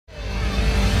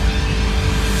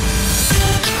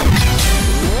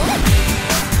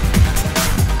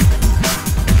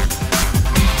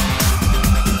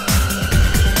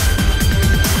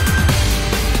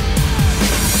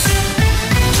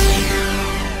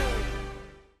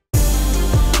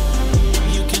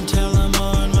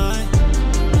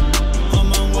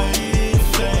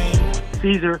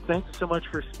Ceesar, thanks so much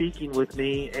for speaking with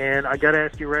me. And I got to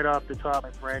ask you right off the top,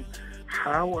 my friend,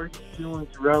 how are you doing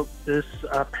throughout this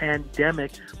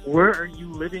pandemic? Where are you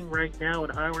living right now,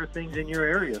 and how are things in your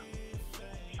area?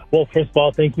 Well, first of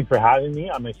all, thank you for having me.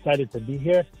 I'm excited to be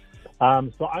here.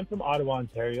 So I'm from Ottawa,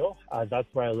 Ontario. That's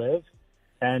where I live.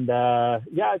 And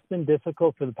yeah, it's been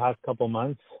difficult for the past couple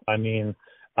months. I mean,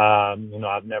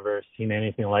 I've never seen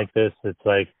anything like this. It's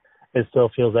like, it still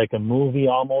feels like a movie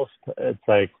almost. It's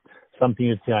like something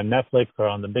you'd see on Netflix or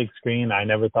on the big screen. I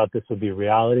never thought this would be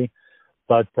reality.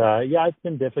 But yeah, it's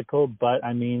been difficult. But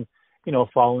I mean,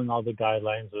 following all the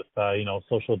guidelines with,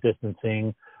 social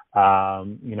distancing,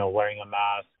 wearing a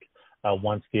mask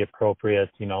once the appropriate,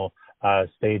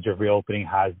 stage of reopening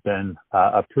has been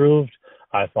approved.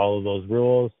 I follow those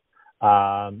rules.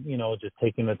 Just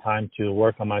taking the time to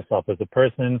work on myself as a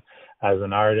person, as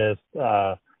an artist,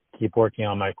 keep working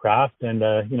on my craft and,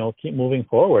 keep moving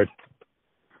forward.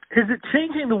 Is it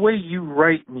changing the way you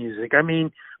write music? I mean,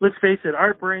 let's face it,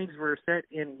 our brains were set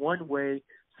in one way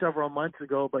several months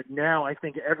ago, but now I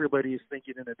think everybody is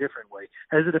thinking in a different way.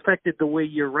 Has it affected the way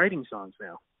you're writing songs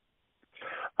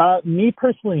now? Me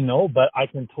personally, no, but I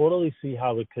can totally see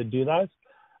how it could do that.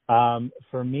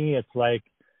 For me, it's like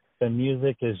the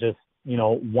music is just,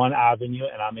 one avenue,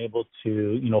 and I'm able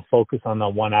to, focus on that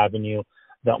one avenue,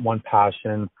 that one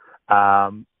passion,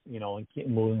 and keep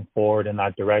moving forward in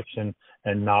that direction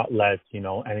and not let,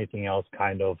 anything else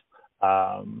kind of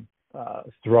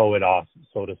throw it off,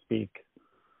 so to speak.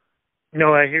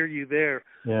 No, I hear you there.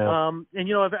 Yeah.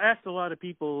 And, I've asked a lot of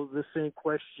people the same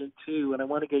question, too, and I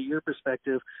want to get your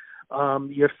perspective,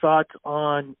 your thoughts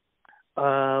on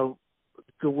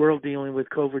the world dealing with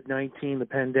COVID-19, the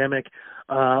pandemic,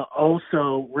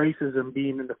 also racism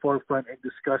being in the forefront and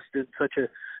discussed in such a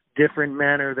different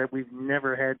manner that we've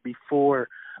never had before,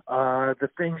 the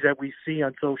things that we see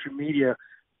on social media,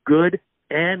 good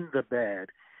and the bad,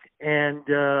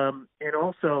 and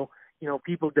also,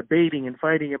 people debating and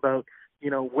fighting about,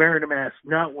 wearing a mask,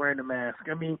 not wearing a mask.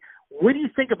 I mean, what do you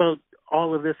think about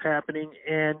all of this happening,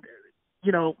 and,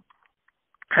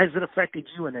 has it affected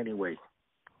you in any way?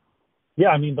 Yeah,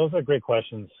 I mean, those are great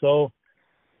questions. So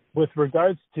with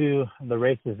regards to the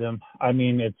racism, I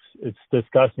mean, it's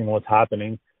disgusting what's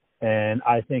happening. And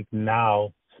I think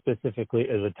now specifically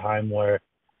is a time where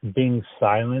being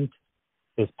silent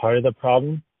is part of the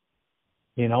problem,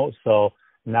 so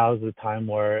now is the time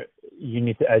where you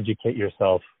need to educate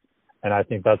yourself. And I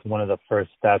think that's one of the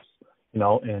first steps,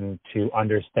 into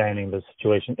understanding the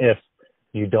situation if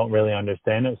you don't really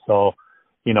understand it. So,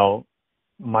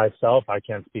 myself, I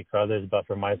can't speak for others, but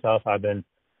for myself, I've been,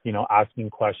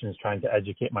 asking questions, trying to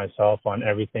educate myself on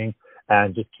everything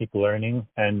and just keep learning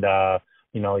and,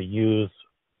 use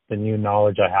the new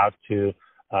knowledge I have to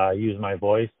use my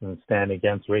voice and stand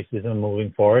against racism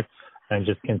moving forward and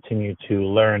just continue to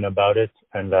learn about it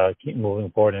and keep moving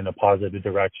forward in a positive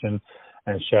direction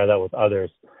and share that with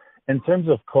others. In terms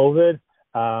of COVID,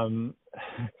 I'm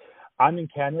in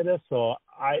Canada, so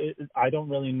I don't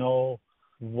really know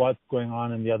what's going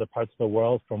on in the other parts of the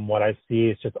world. From what I see,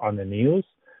 it's just on the news.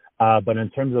 But in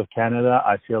terms of Canada,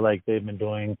 I feel like they've been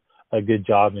doing a good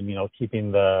job in,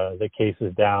 keeping the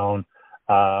cases down,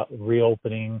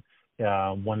 reopening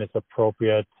when it's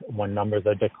appropriate, when numbers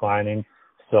are declining.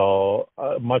 So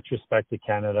much respect to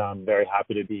Canada. I'm very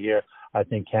happy to be here. I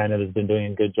think Canada's been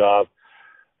doing a good job.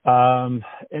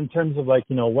 In terms of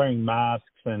wearing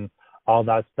masks and all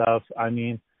that stuff, I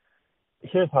mean,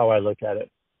 here's how I look at it.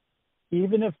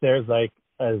 Even if there's a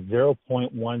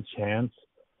 0.1 chance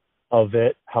of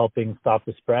it helping stop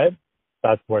the spread,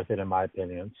 that's worth it in my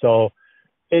opinion. So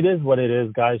it is what it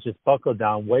is, guys. Just buckle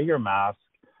down, wear your mask,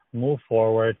 move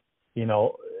forward.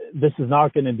 This is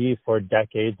not going to be for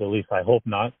decades, at least I hope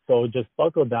not. So just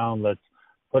buckle down. Let's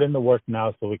put in the work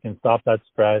now so we can stop that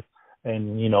spread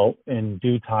and, in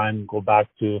due time, go back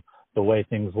to the way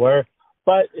things were.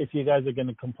 But if you guys are going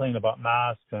to complain about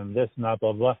masks and this and that,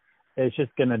 blah, blah, it's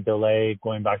just going to delay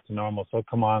going back to normal. So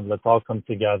come on, let's all come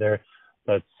together.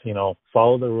 Let's,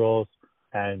 follow the rules.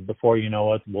 And before you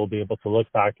know it, we'll be able to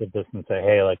look back at this and say,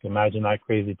 hey, imagine that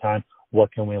crazy time.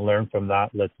 What can we learn from that?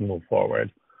 Let's move forward.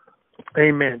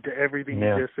 Amen to everything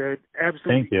you just said.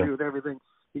 Absolutely agree with everything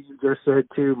you just said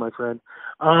too, my friend.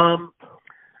 And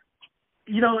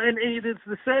it's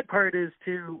the sad part is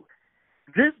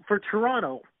this for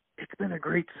Toronto, it's been a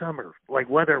great summer,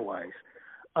 weather-wise.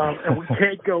 And we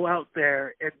can't go out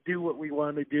there and do what we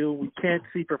want to do. We can't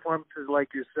see performances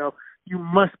like yourself. You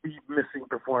must be missing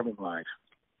performing live.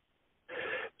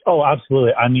 Oh,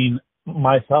 absolutely. I mean,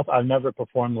 myself, I've never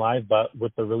performed live, but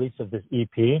with the release of this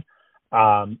EP,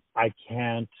 I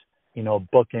can't,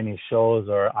 book any shows,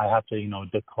 or I have to,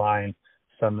 decline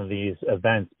some of these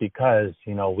events because,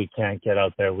 we can't get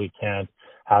out there. We can't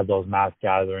have those mass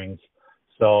gatherings.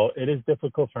 So it is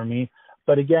difficult for me.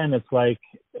 But again, it's like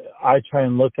I try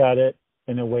and look at it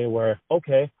in a way where,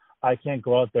 okay, I can't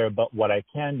go out there, but what I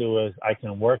can do is I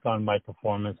can work on my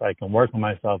performance. I can work on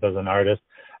myself as an artist,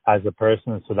 as a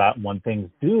person, so that when things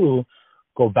do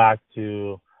go back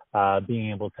to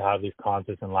being able to have these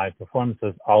concerts and live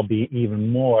performances, I'll be even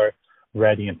more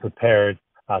ready and prepared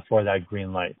for that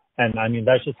green light. And I mean,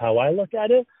 that's just how I look at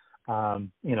it,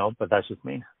 but that's just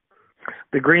me.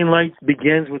 The green light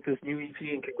begins with this new EP,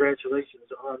 and congratulations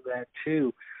on that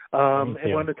too. I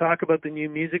want to talk about the new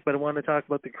music, but I want to talk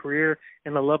about the career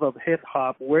and the love of hip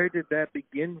hop. Where did that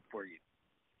begin for you?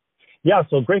 Yeah,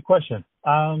 so great question.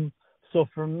 So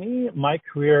for me, my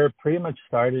career pretty much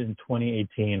started in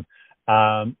 2018.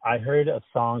 I heard a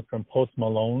song from Post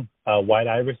Malone, White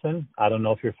Iverson. I don't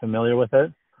know if you're familiar with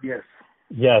it. Yes.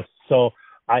 Yes. So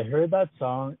I heard that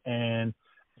song, and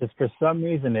just for some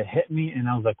reason it hit me, and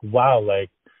I was like, wow, like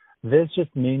this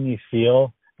just made me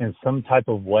feel in some type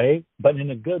of way, but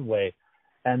in a good way.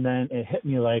 And then it hit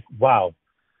me like, wow,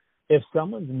 if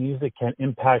someone's music can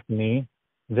impact me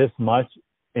this much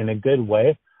in a good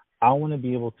way, I want to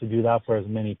be able to do that for as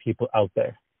many people out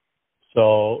there.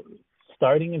 So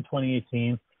starting in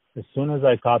 2018, as soon as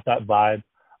I caught that vibe,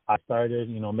 I started,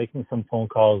 making some phone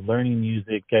calls, learning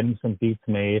music, getting some beats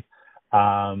made.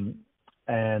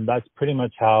 And that's pretty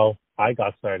much how I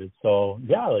got started. So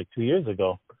yeah, like 2 years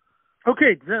ago.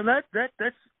 Okay,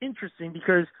 that's interesting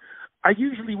because I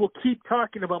usually will keep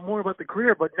talking about more about the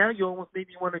career, but now you almost made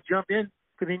me want to jump in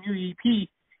for the new EP.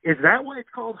 Is that why it's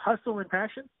called Hustle and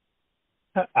Passion?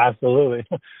 Absolutely.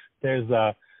 There's,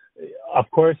 of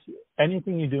course,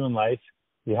 anything you do in life,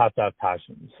 you have to have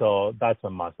passion. So that's a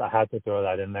must. I had to throw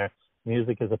that in there.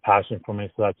 Music is a passion for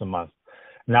me, so that's a must.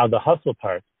 Now the hustle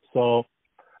part. So,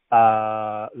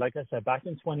 like I said, back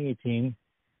in 2018,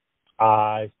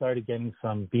 I started getting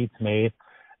some beats made,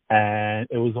 and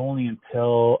it was only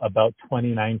until about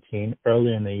 2019,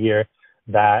 early in the year,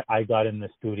 that I got in the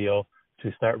studio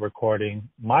to start recording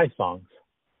my songs.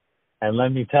 And let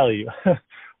me tell you,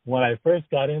 when I first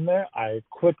got in there, I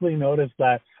quickly noticed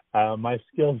that my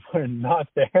skills were not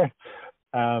there.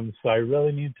 So I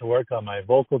really need to work on my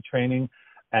vocal training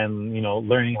and,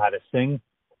 learning how to sing.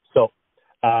 So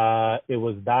it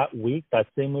was that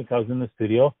same week I was in the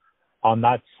studio. On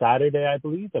that Saturday, I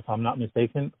believe, if I'm not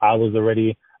mistaken, I was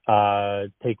already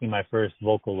taking my first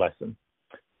vocal lesson.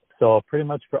 So pretty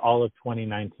much for all of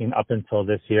 2019 up until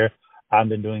this year, I've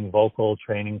been doing vocal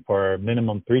training for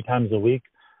minimum 3 times a week,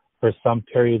 for some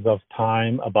periods of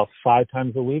time about 5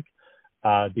 times a week,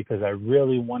 because I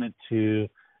really wanted to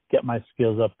get my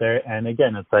skills up there. And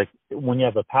again, it's like when you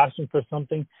have a passion for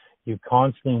something, you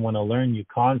constantly want to learn, you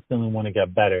constantly want to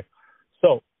get better.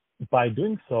 So by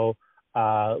doing so,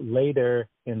 later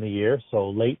in the year, so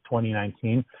late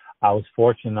 2019, I was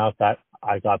fortunate enough that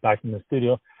I got back in the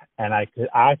studio and I could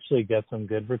actually get some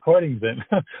good recordings in.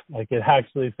 Like it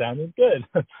actually sounded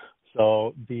good.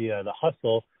 So the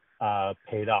hustle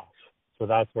paid off. So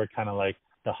that's where kind of like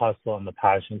the hustle and the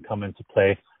passion come into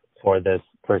play for this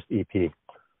first EP.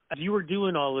 As you were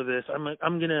doing all of this,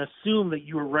 I'm going to assume that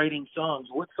you were writing songs.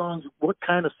 What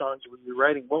kind of songs were you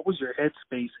writing? What was your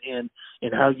headspace in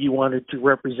how you wanted to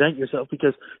represent yourself?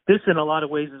 Because this, in a lot of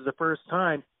ways, is the first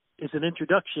time it's an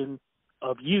introduction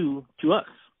of you to us.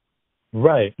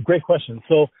 Right. Great question.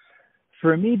 So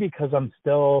for me, because I'm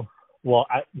still,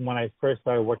 when I first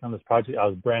started working on this project, I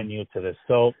was brand new to this.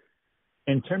 So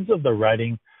in terms of the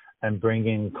writing and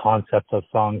bringing concepts of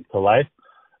songs to life,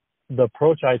 the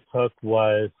approach I took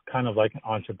was kind of like an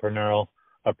entrepreneurial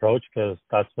approach, because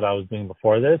that's what I was doing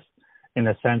before this, in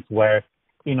a sense where,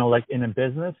 like in a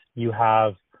business, you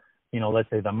have, let's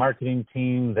say the marketing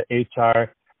team, the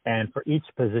HR, and for each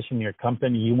position in your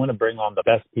company, you want to bring on the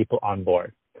best people on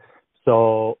board.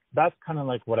 So that's kind of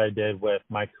like what I did with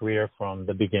my career from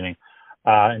the beginning.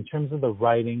 In terms of the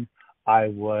writing, I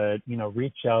would,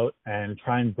 reach out and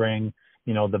try and bring,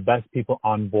 the best people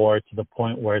on board to the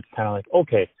point where it's kind of like,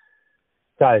 okay,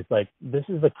 guys, like this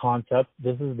is the concept.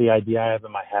 This is the idea I have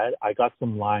in my head. I got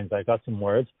some lines. I got some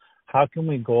words. How can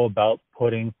we go about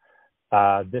putting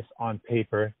this on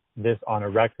paper, this on a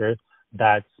record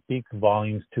that speaks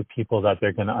volumes to people that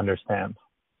they're going to understand?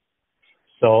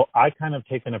 So I kind of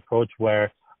take an approach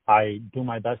where I do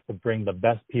my best to bring the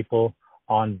best people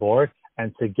on board,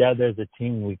 and together as a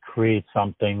team, we create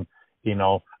something,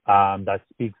 that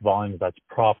speaks volumes, that's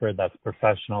proper, that's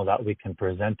professional, that we can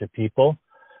present to people.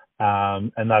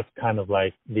 And that's kind of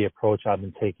like the approach I've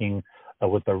been taking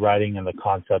with the writing and the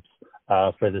concepts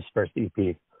for this first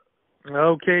EP.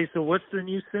 Okay, so what's the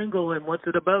new single and what's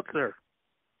it about, sir?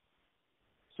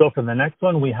 So for the next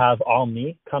one, we have All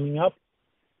Me coming up.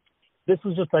 This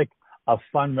was just like a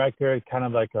fun record, kind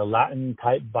of like a Latin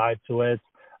type vibe to it.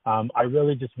 I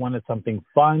really just wanted something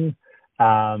fun.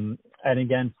 And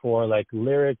again, for like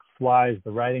lyrics wise,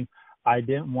 the writing, I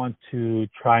didn't want to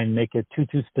try and make it too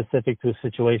specific to a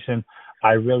situation.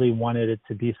 I really wanted it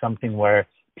to be something where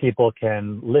people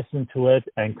can listen to it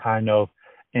and kind of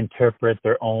interpret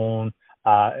their own,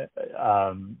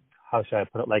 how should I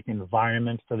put it, like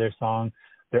environment for their song,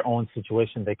 their own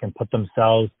situation. They can put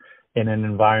themselves in an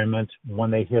environment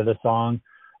when they hear the song.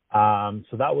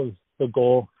 So that was the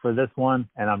goal for this one,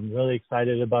 and I'm really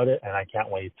excited about it, and I can't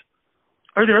wait.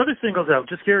 Are there other singles out?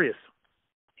 Just curious.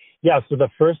 Yeah, so the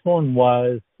first one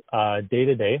was Day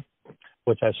to Day,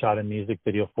 which I shot a music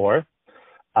video for.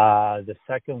 The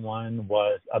second one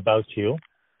was About You.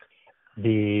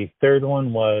 The third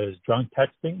one was Drunk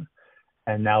Texting,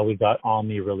 and now we got All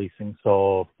Me releasing.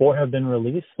 So 4 have been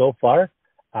released so far,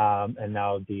 and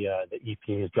now the EP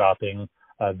is dropping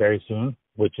very soon,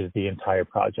 which is the entire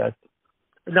project.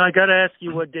 Now I got to ask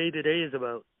you what Day to Day is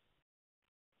about.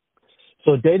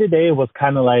 So Day to Day was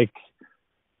kind of like,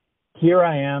 here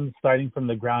I am starting from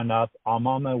the ground up. I'm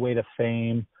on my way to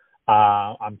fame.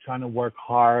 I'm trying to work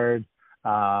hard.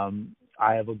 I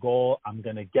have a goal. I'm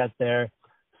going to get there.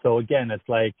 So again, it's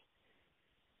like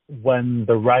when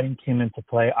the writing came into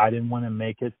play, I didn't want to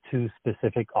make it too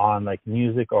specific on like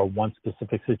music or one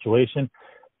specific situation.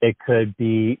 It could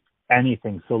be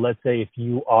anything. So let's say if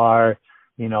you are,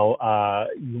 you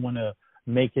want to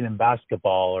make it in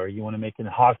basketball or you want to make it in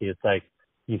hockey. It's like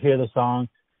you hear the song,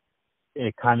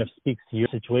 it kind of speaks to your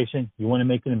situation. You want to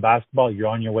make it in basketball, you're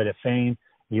on your way to fame.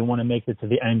 You want to make it to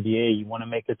the NBA, you want to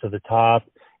make it to the top,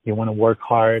 you want to work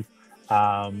hard.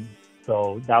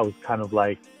 So that was kind of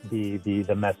like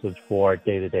the message for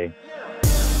Day to Day.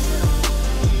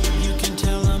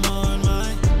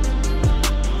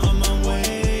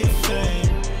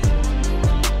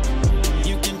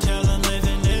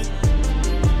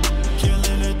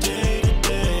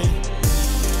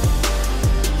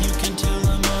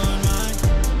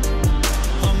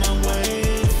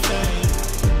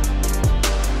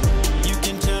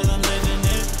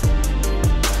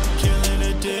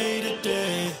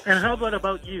 And how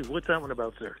about You? What's that one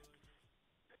about, sir?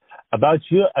 About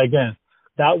You, again,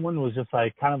 that one was just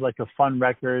like kind of like a fun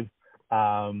record.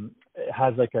 It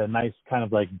has like a nice kind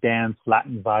of like dance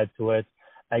Latin vibe to it.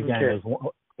 Again, okay.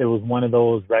 It was one of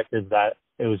those records that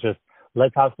it was just,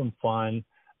 let's have some fun.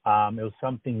 It was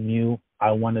something new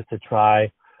I wanted to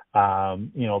try.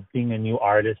 Being a new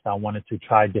artist, I wanted to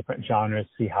try different genres,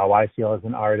 see how I feel as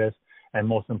an artist. And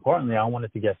most importantly, I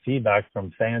wanted to get feedback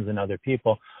from fans and other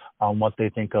people on what they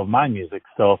think of my music.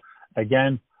 So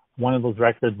again, one of those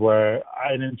records where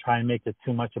I didn't try and make it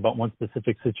too much about one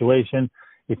specific situation.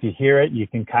 If you hear it, you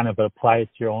can kind of apply it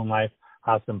to your own life,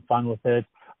 have some fun with it.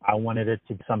 I wanted it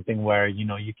to be something where,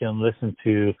 you can listen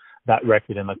to that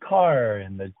record in the car,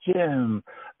 in the gym,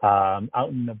 out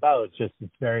and about. It's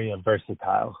very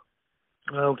versatile.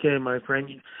 Okay, my friend.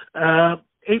 August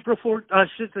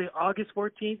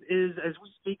 14th is, as we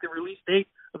speak, the release date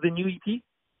of the new EP?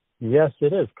 Yes,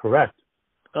 it is. Correct.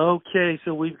 Okay,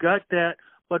 so we've got that.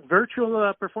 But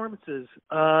virtual performances,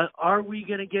 are we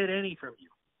going to get any from you?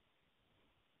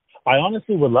 I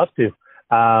honestly would love to.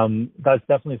 That's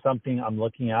definitely something I'm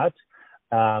looking at.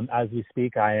 As we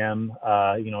speak, I am,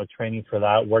 training for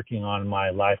that, working on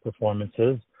my live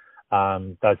performances.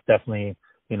 That's definitely,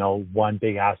 one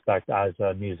big aspect as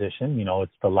a musician.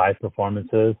 It's the live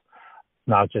performances,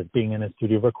 not just being in a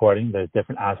studio recording. There's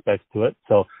different aspects to it.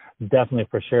 So definitely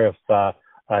for sure, if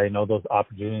those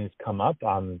opportunities come up,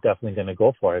 I'm definitely going to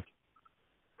go for it.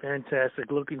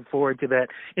 Fantastic. Looking forward to that.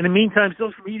 In the meantime,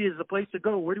 social media is the place to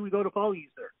go. Where do we go to follow you,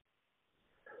 sir?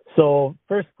 So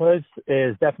first place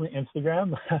is definitely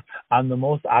Instagram. I'm the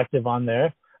most active on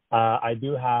there. I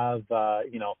do have,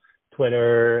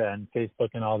 Twitter and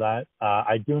Facebook and all that.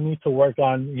 I do need to work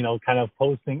on, kind of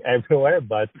posting everywhere,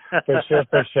 but for sure,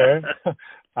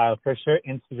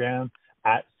 Instagram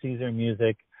at Ceesar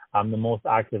Music. I'm the most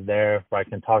active there, where I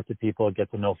can talk to people, get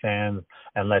to know fans,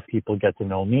 and let people get to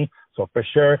know me. So for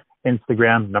sure,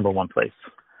 Instagram, number one place.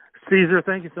 Ceesar,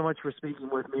 thank you so much for speaking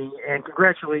with me, and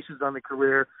congratulations on the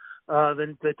career.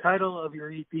 The title of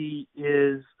your EP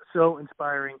is so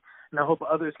inspiring, and I hope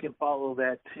others can follow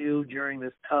that too during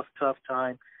this tough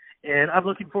time. And I'm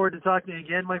looking forward to talking to you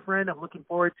again, my friend. I'm looking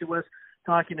forward to us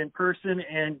talking in person,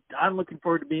 and I'm looking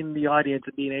forward to being in the audience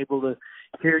and being able to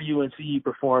hear you and see you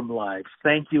perform live.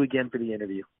 Thank you again for the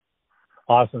interview.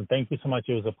 Awesome. Thank you so much.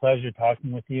 It was a pleasure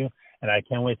talking with you, and I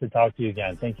can't wait to talk to you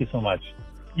again. Thank you so much.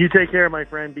 You take care, my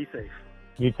friend. Be safe.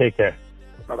 You take care.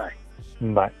 Bye-bye.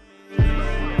 Bye.